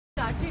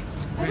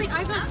Oh wait,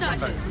 I've not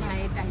started.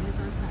 My time is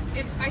not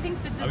started. I think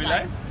Sid's is Are we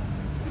live.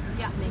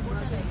 Yeah,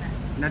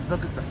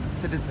 Network is live.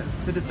 Sid is live.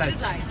 Sid is live.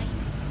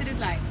 Sid is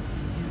live.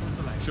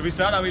 Should we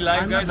start? Are we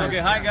live, I'm guys? not Okay,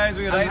 live. hi guys,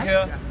 we're I'm right live?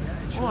 here.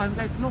 Oh, I'm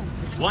live. No.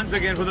 Once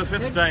again for the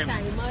fifth time.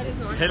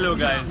 Hello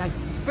guys.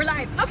 We're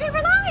live. Okay,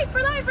 we're live.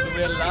 We're live. We're So live.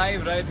 we're we're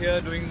live right here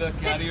doing the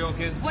Sid,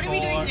 karaoke. what are we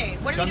doing today?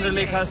 What are we doing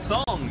Chandralekha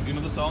today? Song. Do you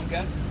know the song,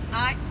 Kat?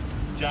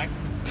 Jack?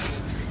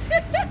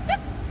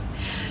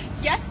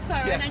 Yes,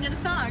 sir. Yes. And then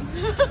the song.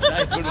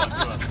 Nice, good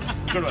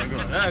one.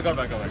 Got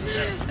back.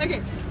 Yeah.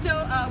 Okay, so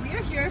we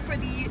are here for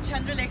the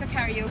Chandralekha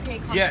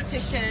karaoke Yes.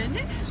 competition,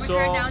 which So,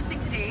 we're announcing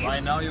today. By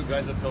now you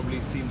guys have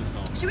probably seen the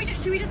song.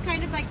 Should we just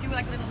kind of like do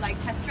like a little like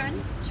test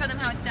run? Show them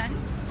how it's done.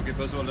 Okay,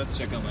 first of all, let's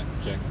check our mic.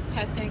 Check.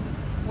 Testing.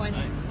 1,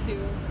 Nice. 2,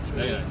 3.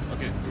 Very nice.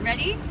 Okay.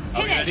 Ready?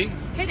 Are Hit we it. ready?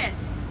 Hit it.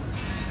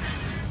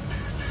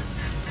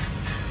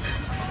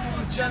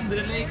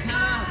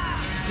 Chandralekha,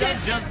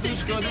 जब जब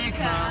तुझको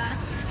देखा,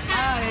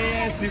 आए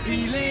ऐसी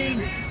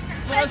feeling,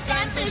 first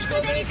time तुझको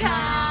देखा.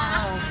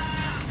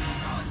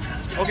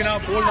 Okay, now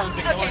pole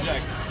dancing. Come on,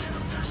 Jack.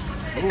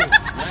 Ooh,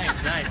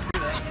 nice. See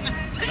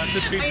that? That's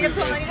a treat I for need a you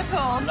pole. I guys. need a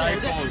pole.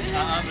 Live pole.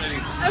 I'm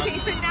ready. Okay,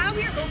 so now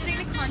we are opening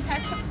the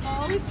contest to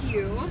all of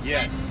you.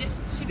 Yes. And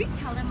should we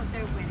tell them what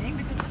they're winning?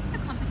 Because what's the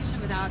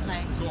competition without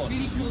like Of course,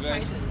 really cool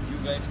prizes? you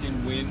guys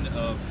can win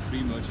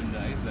free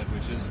merchandise,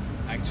 which is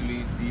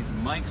actually these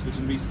mics, which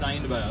will be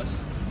signed by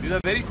us. These are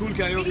very cool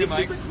karaoke Really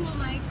super mics. cool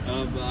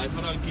mics. But I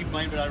thought I'll keep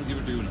mine, but I don't give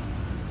it to you now.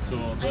 So,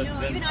 I but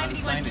know, then even I I'll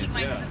really want sign to keep it,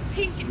 mine yeah. because it's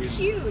pink and We'll-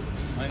 cute.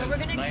 Mine But is we're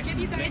going to nice give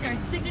you and guys pink our and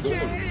signatures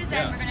gold. and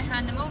Yeah. we're going to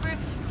hand them over.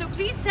 So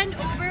please send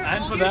over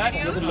And all for your that,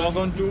 videos. just log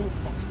on to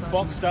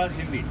Foxstar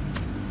Hindi.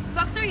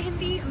 Foxstar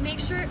Hindi,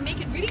 make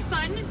it really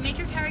fun, make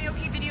your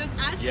karaoke videos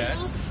as Yes.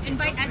 cool,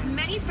 invite as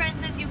many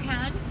friends as you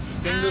can.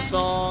 Sing the and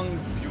song.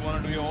 You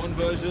want to do your own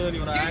version.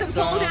 You want to Do add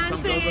some pole some girls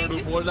want to do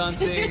dancing. pole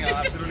dancing.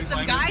 Absolutely Some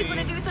fine. guys with want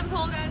me. to do some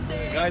pole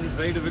dancing. Guys, it's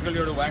very difficult. You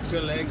have to wax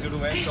your legs. You have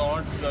to wear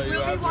shorts. You We'll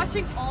be have to-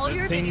 watching all the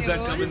your things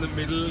that come in the videos.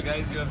 middle,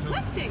 guys. You have to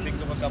What thing?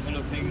 think of a couple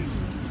of things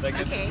that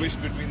get Okay.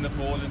 squished between the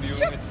pole and you.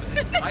 Sure.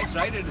 I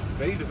tried it. It's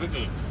very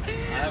difficult. I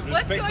have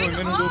What's respect for going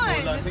women who do pole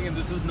on? dancing, and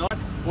this is not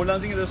pole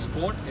dancing is a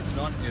sport. It's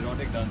not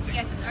erotic dancing.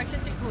 Yes, it's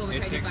artistic pool, which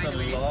It I did takes by a the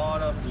way.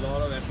 lot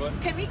of effort.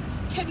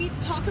 Can we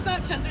talk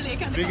about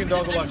Chandralekha and the We can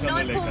talk competition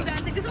about and not pole Chandralekha.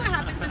 dancing? This is what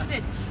happens to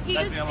Sid.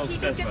 That's me, I'm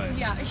obsessed by it.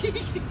 Yeah.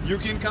 You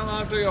can come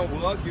after your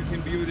work. You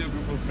can be with your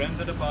group of friends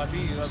at a party.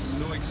 You have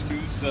no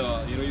excuse.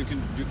 You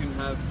can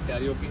have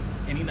karaoke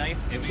any night,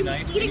 every You can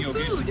night, be eating any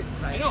occasion. food.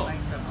 I know.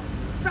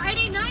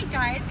 Friday night,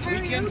 guys,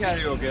 karaoke. Weekend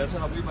karaoke. That's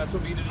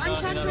what we did in On our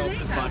office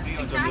Chandralekha. party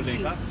on Exactly.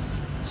 Chandralekha.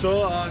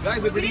 So, guys, we're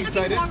We're pretty really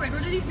excited. We're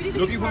really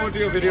Looking forward to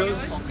your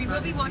videos. We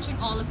will be watching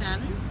all of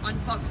them on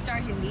Foxstar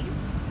Hindi.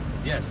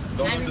 Yes,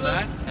 log And on we to will-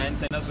 that and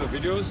send us your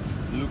videos.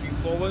 Looking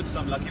forward.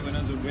 Some lucky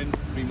winners will win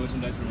free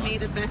merchandise from May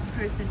us. the best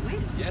person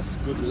win. Yes,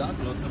 good luck.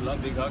 Lots of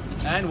love. Big hug.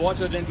 And watch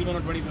our gentleman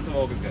on 25th of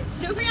August, guys.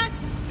 Don't forget.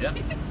 Yeah.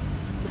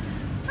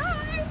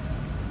 Bye.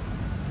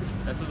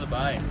 That was a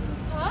bye.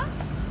 What?